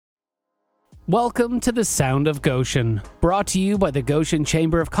Welcome to the Sound of Goshen, brought to you by the Goshen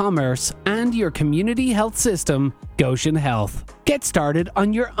Chamber of Commerce and your community health system, Goshen Health. Get started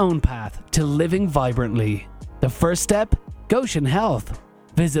on your own path to living vibrantly. The first step, Goshen Health.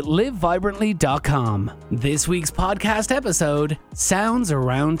 Visit livevibrantly.com. This week's podcast episode, Sounds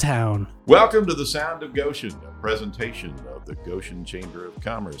Around Town. Welcome to the Sound of Goshen, a presentation of the Goshen Chamber of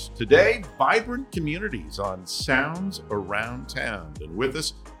Commerce. Today, vibrant communities on Sounds Around Town. And with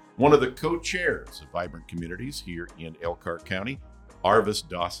us, one of the co-chairs of Vibrant Communities here in Elkhart County, Arvis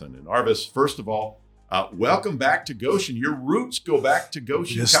Dawson. And Arvis, first of all, welcome back to Goshen. Your roots go back to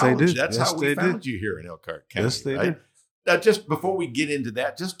Goshen College. They do. That's how we found you here in Elkhart County. Yes, they right? do. Just before we get into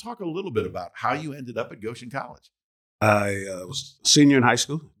that, just talk a little bit about how you ended up at Goshen College. I was a senior in high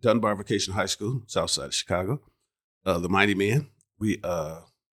school, Dunbar Vocational High School, south side of Chicago. The Mighty Men.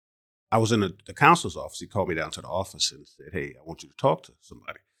 I was in the counselor's office. He called me down to the office and said, "Hey, I want you to talk to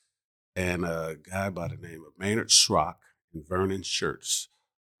somebody." And a guy by the name of Maynard Schrock and Vernon Schertz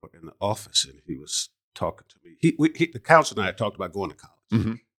were in the office, and he was talking to me. The counselor and I had talked about going to college.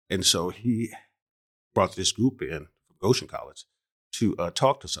 Mm-hmm. And so he brought this group in from Goshen College to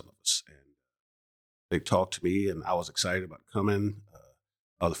talk to some of us. And they talked to me, and I was excited about coming.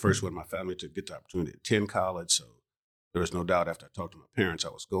 I was the first one in my family to get the opportunity to attend college. So there was no doubt after I talked to my parents, I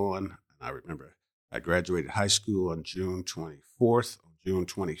was going. And I remember I graduated high school on June 24th. On June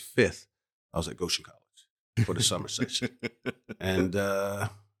 25th, I was at Goshen College for the summer session. And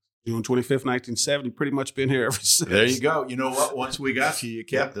June 25th, 1970, pretty much been here ever since. There you go. You know what? Once we got you, you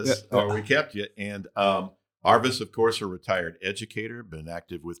kept us, or we kept you. And Arvis, of course, a retired educator, been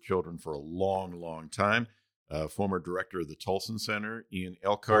active with children for a long, long time, former director of the Tolson Center in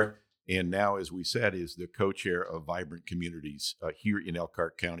Elkhart, and now, as we said, is the co-chair of Vibrant Communities here in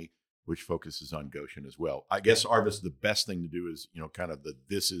Elkhart County, which focuses on Goshen as well. I guess, Arvis, the best thing to do is, kind of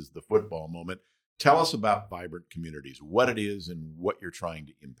this is the football moment. Tell us about Vibrant Communities, what it is and what you're trying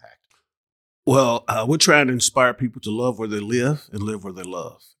to impact. Well, we're trying to inspire people to love where they live and live where they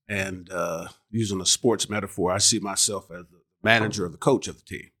love. And using a sports metaphor, I see myself as the manager or the coach of the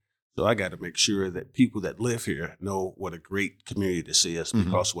team. So I got to make sure that people that live here know what a great community this is,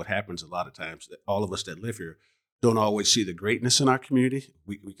 because what happens a lot of times, that all of us that live here don't always see the greatness in our community.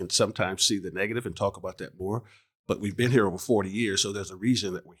 We can sometimes see the negative and talk about that more. But we've been here over 40 years, so there's a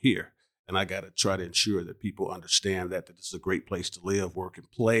reason that we're here. And I got to try to ensure that people understand that this is a great place to live, work, and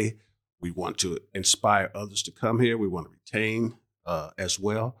play. We want to inspire others to come here. We want to retain as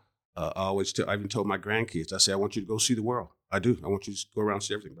well. I even told my grandkids, I say, I want you to go see the world. I do. I want you to go around and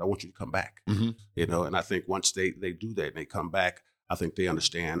see everything, but I want you to come back. And I think once they do that and they come back, I think they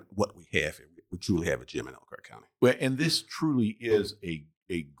understand what we have here. We truly have a gym in Elkhart County. Well, and this truly is a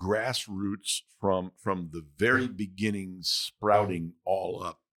grassroots from the very beginning, sprouting all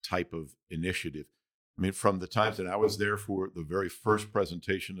up type of initiative. I mean, from the times that I was there for the very first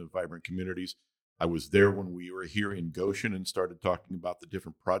presentation of Vibrant Communities, I was there when we were here in Goshen and started talking about the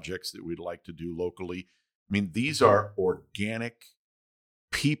different projects that we'd like to do locally. I mean, these are organic,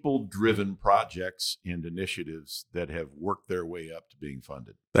 people-driven projects and initiatives that have worked their way up to being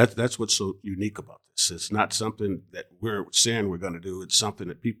funded. That's what's so unique about this. It's not something that we're saying we're going to do. It's something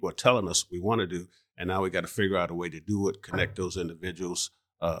that people are telling us we want to do, and now we got to figure out a way to do it, connect those individuals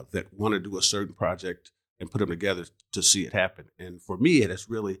that want to do a certain project and put them together to see it happen. And for me, it has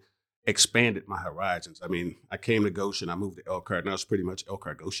really expanded my horizons. I mean, I came to Goshen, I moved to Elkhart, and I was pretty much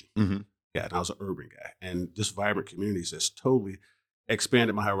Elkhart Goshen. Yeah, and I was an urban guy. And this Vibrant Communities has totally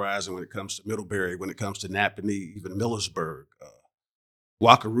expanded my horizon when it comes to Middlebury, when it comes to Napanee, even Millersburg,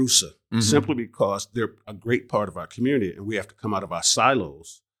 Wakarusa, simply because they're a great part of our community, and we have to come out of our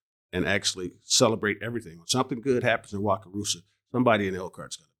silos and actually celebrate everything. When something good happens in Wakarusa, somebody in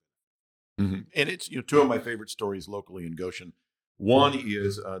Elkhart's going to. And it's two of my favorite stories locally in Goshen. One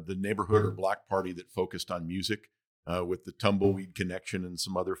is the neighborhood or block party that focused on music with the Tumbleweed Connection and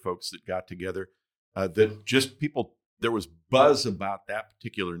some other folks that got together. That just people, there was buzz about that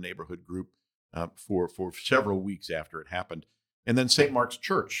particular neighborhood group for several weeks after it happened. And then St. Mark's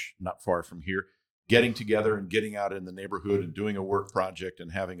Church, not far from here, getting together and getting out in the neighborhood and doing a work project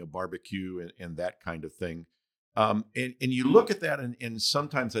and having a barbecue and that kind of thing. And you look at that, and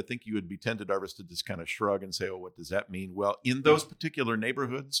sometimes I think you would be tempted, Arvis, to just kind of shrug and say, oh, what does that mean? Well, in those particular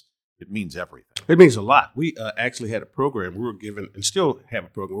neighborhoods, it means everything. It means a lot. We actually had a program. We were given, and still have a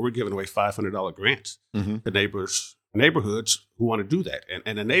program, we were giving away $500 grants to neighborhoods who want to do that.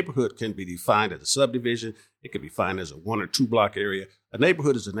 And a neighborhood can be defined as a subdivision. It can be defined as a 1 or 2 block area. A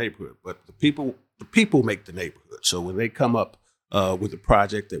neighborhood is a neighborhood, but the people make the neighborhood. So when they come up with a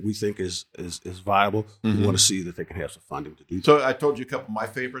project that we think is viable, we want to see that they can have some funding to do that. So I told you a couple of my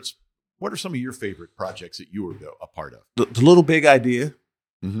favorites. What are some of your favorite projects that you were a part of? The Little Big Idea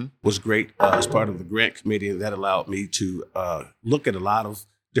Mm-hmm. was great as part of the grant committee. That allowed me to look at a lot of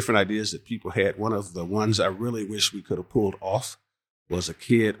different ideas that people had. One of the ones I really wish we could have pulled off was a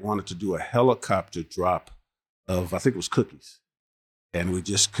kid wanted to do a helicopter drop of, I think it was cookies. And we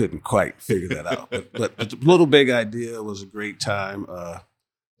just couldn't quite figure that out. But the Little Big Idea was a great time.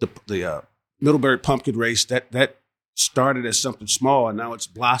 The Middlebury Pumpkin Race, that started as something small, and now it's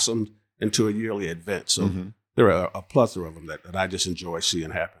blossomed into a yearly event. So there are a plethora of them that I just enjoy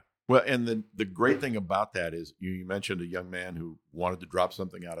seeing happen. Well, and the great thing about that is you mentioned a young man who wanted to drop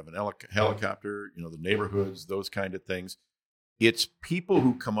something out of an helicopter, the neighborhoods, those kind of things. It's people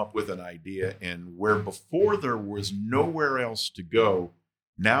who come up with an idea, and where before there was nowhere else to go,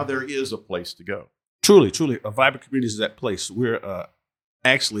 now there is a place to go. Truly, a Vibrant Communities is that place. We're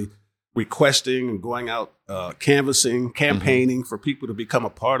actually requesting and going out canvassing, campaigning for people to become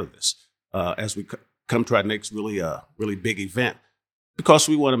a part of this as we come to our next really big event. Because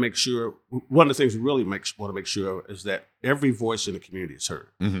we want to make sure, one of the things we really want to make sure is that every voice in the community is heard.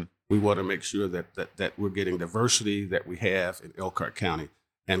 Mm-hmm. We want to make sure that we're getting diversity that we have in Elkhart County,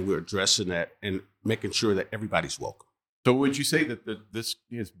 and we're addressing that and making sure that everybody's welcome. So would you say that this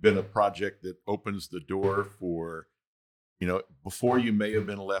has been a project that opens the door for, before you may have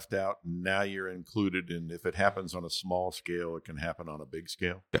been left out, now you're included, and if it happens on a small scale, it can happen on a big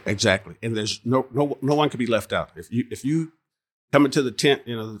scale? Exactly. And there's no one can be left out. If you come into the tent,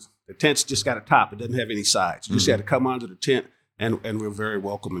 the tent's just got a top. It doesn't have any sides. You just got to come onto the tent, and we're very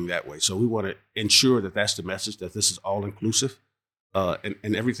welcoming that way. So we want to ensure that that's the message, that this is all inclusive,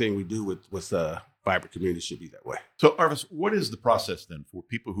 and everything we do with Vibrant Communities should be that way. So Arvis, what is the process then for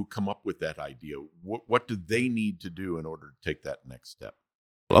people who come up with that idea? What do they need to do in order to take that next step?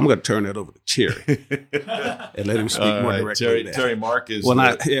 Well, I'm going to turn that over to Terry and let him speak more directly. Terry Mark is when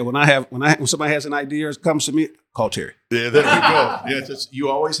somebody has an idea or comes to me, call Terry. Yeah, there we go. Yes, you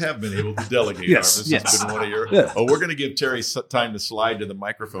always have been able to delegate. Yes, Arvis. It's been one of your. Yeah. Oh, we're going to give Terry time to slide to the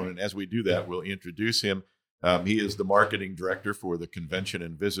microphone, and as we do that, we'll introduce him. He is the marketing director for the Convention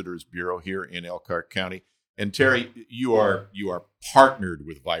and Visitors Bureau here in Elkhart County. And Terry, you are partnered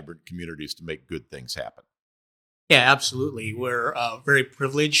with Vibrant Communities to make good things happen. Yeah, absolutely. We're very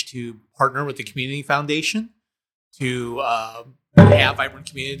privileged to partner with the Community Foundation to have Vibrant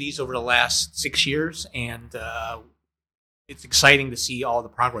Communities over the last 6 years. And it's exciting to see all the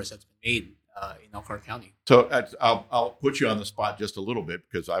progress that's been made in Elkhart County. So I'll put you on the spot just a little bit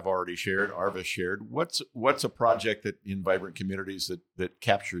because I've already shared, Arvis shared. What's a project that in Vibrant Communities that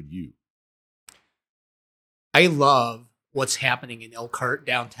captured you? I love what's happening in Elkhart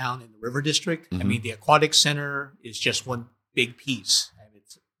downtown in the River District. Mm-hmm. I mean, the Aquatic Center is just one big piece. I mean,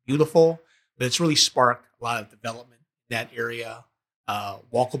 it's beautiful, but it's really sparked a lot of development in that area.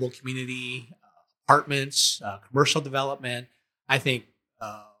 Walkable community, apartments, commercial development. I think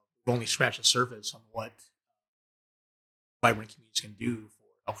we've only scratched the surface on what Vibrant Communities can do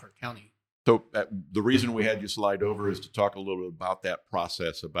for Elkhart County. So the reason we had you slide over is to talk a little bit about that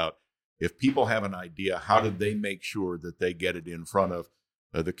process, about if people have an idea, how did they make sure that they get it in front of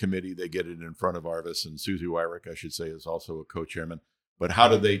the committee, they get it in front of Arvis, and Susie Wyrick, I should say, is also a co-chairman. But how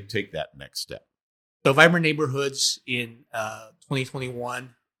do they take that next step? So Vibrant Neighborhoods in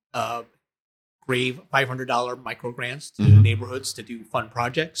 2021 gave $500 micro grants to neighborhoods to do fun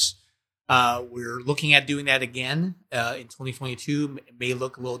projects. We're looking at doing that again in 2022. It may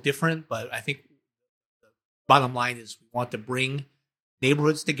look a little different, but I think the bottom line is we want to bring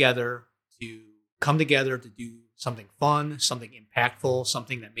neighborhoods together to come together to do something fun, something impactful,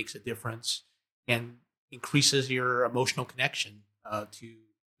 something that makes a difference and increases your emotional connection to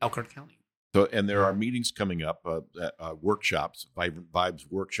Elkhart County. So, and there are meetings coming up, workshops, Vibrant Vibes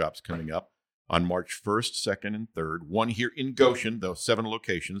workshops coming up on March 1st, 2nd, and 3rd. One here in Goshen, those 7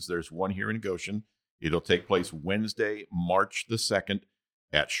 locations. There's one here in Goshen. It'll take place Wednesday, March the 2nd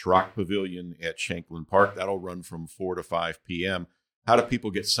at Schrock Pavilion at Shanklin Park. That'll run from 4 to 5 p.m. How do people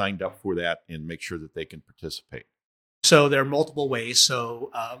get signed up for that and make sure that they can participate? So there are multiple ways.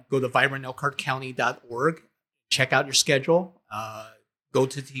 So go to vibrantelkhartcounty.org, check out your schedule, go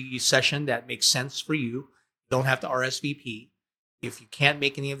to the session that makes sense for you. You don't have to RSVP. If you can't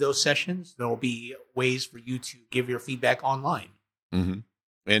make any of those sessions, there will be ways for you to give your feedback online. Mm-hmm.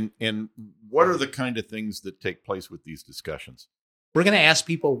 And what are the kind of things that take place with these discussions? We're going to ask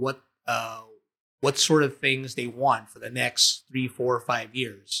people what sort of things they want for the next 3, 4, or 5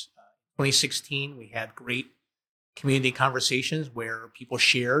 years. 2016, we had great community conversations where people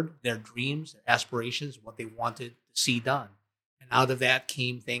shared their dreams, their aspirations, what they wanted to see done. And out of that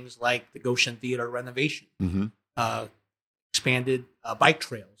came things like the Goshen Theater renovation. Mm-hmm. expanded bike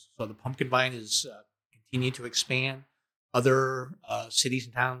trails. So the Pumpkin Vine is continuing to expand. Other cities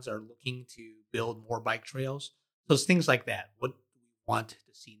and towns are looking to build more bike trails. So it's things like that. What do we want to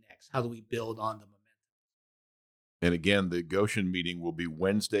see next? How do we build on the momentum? And again, the Goshen meeting will be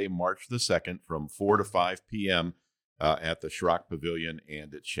Wednesday, March the 2nd from 4 to 5 p.m. At the Schrock Pavilion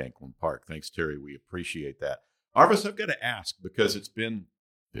and at Shanklin Park. Thanks, Terry. We appreciate that. Arvis, I've got to ask, because it's been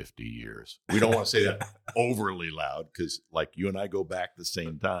 50 years. We don't want to say that overly loud because, like, you and I go back the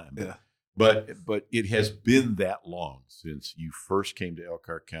same time. Yeah. But it has been that long since you first came to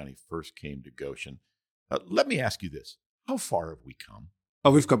Elkhart County, first came to Goshen. Let me ask you this. How far have we come?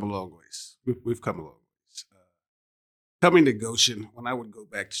 Oh, we've come a long ways. We've come a long ways. Coming to Goshen, when I would go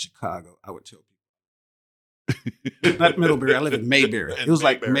back to Chicago, I would tell people, not Middlebury, I live in Mayberry. It was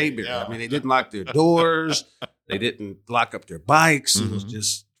like Mayberry. Yeah. I mean, they didn't lock their doors. They didn't lock up their bikes. It was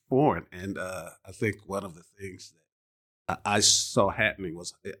just foreign. And I think one of the things that I saw happening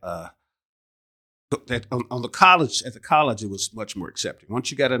was that on the college, at the college, it was much more accepting.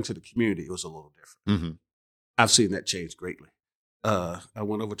 Once you got into the community, it was a little different. Mm-hmm. I've seen that change greatly. I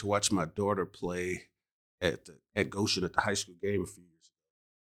went over to watch my daughter play at Goshen at the high school game a few years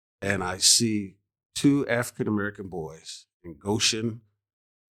ago, and I see two African American boys in Goshen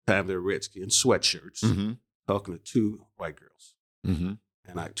have their Redskin sweatshirts talking to two white girls. Mm-hmm.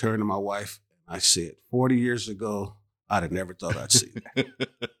 And I turned to my wife and I said, 40 years ago, I'd have never thought I'd see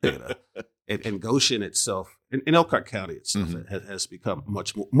that. And Goshen itself, in Elkhart County itself, has become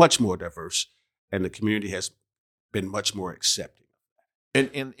much more diverse, and the community has been much more accepting.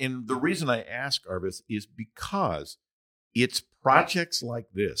 And the reason I ask, Arvis, is because it's projects like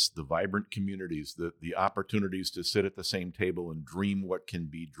this, the vibrant communities, the opportunities to sit at the same table and dream what can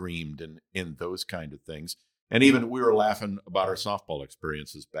be dreamed, and those kind of things. And even we were laughing about our softball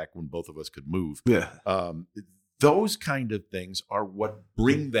experiences back when both of us could move. Yeah. Those kind of things are what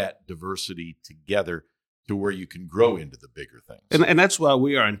bring that diversity together to where you can grow into the bigger things. And that's why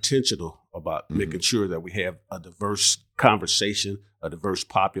we are intentional about making sure that we have a diverse conversation, a diverse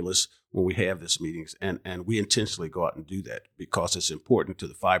populace when we have these meetings. And we intentionally go out and do that because it's important to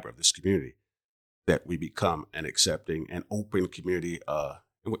the fiber of this community that we become an accepting and open community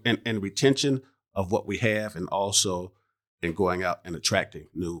and retention of what we have, and also in going out and attracting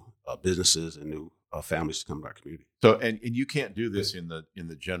new businesses and new families to come to our community. So, and you can't do this in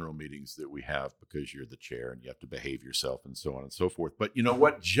the general meetings that we have because you're the chair and you have to behave yourself and so on and so forth. But you know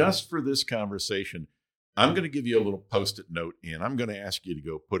what? Just for this conversation, I'm going to give you a little Post-it note, and I'm going to ask you to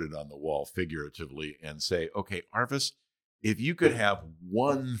go put it on the wall figuratively and say, okay, Arvis, if you could have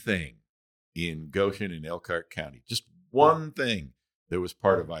one thing in Goshen and Elkhart County, just one thing that was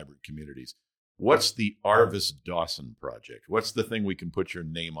part of Vibrant Communities, what's the Arvis Dawson Project? What's the thing we can put your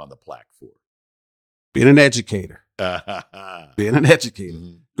name on the plaque for? Being an educator. Being an educator.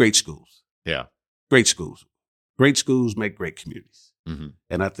 Mm-hmm. Great schools. Yeah. Great schools. Great schools make great communities. Mm-hmm.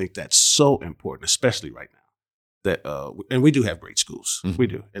 And I think that's so important, especially right now. That and we do have great schools. Mm-hmm. We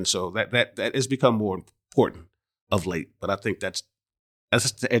do. And so that has become more important of late. But I think that's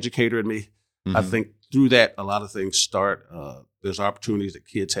the educator in me. Mm-hmm. I think through that, a lot of things start. There's opportunities that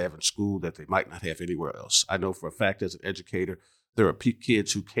kids have in school that they might not have anywhere else. I know for a fact as an educator, there are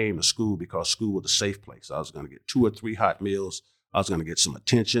kids who came to school because school was a safe place. I was going to get 2 or 3 hot meals. I was going to get some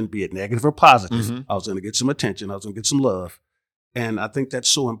attention, be it negative or positive. Mm-hmm. I was going to get some attention. I was going to get some love. And I think that's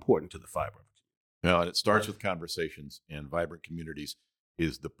so important to the fiber. Well, and it starts with conversations, and Vibrant Communities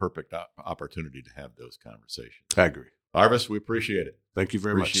is the perfect opportunity to have those conversations. I agree. Arvis, we appreciate it. Thank you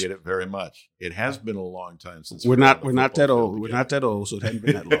very much. Appreciate it very much. It has been a long time since we're not that old. We're not that old, so it hasn't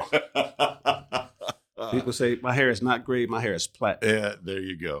been that long. People say my hair is not gray, my hair is platinum. Yeah, there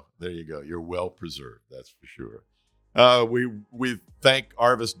you go. There you go. You're well preserved, that's for sure. We thank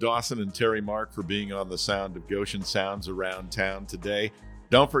Arvis Dawson and Terry Mark for being on the Sound of Goshen, Sounds Around Town today.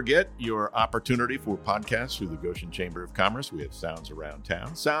 Don't forget your opportunity for podcasts through the Goshen Chamber of Commerce. We have Sounds Around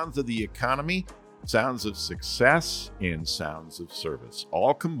Town, Sounds of the Economy, Sounds of Success, and Sounds of Service,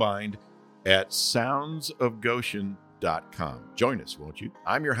 all combined at soundsofgoshen.com. Join us, won't you?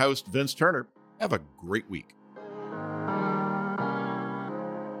 I'm your host, Vince Turner. Have a great week.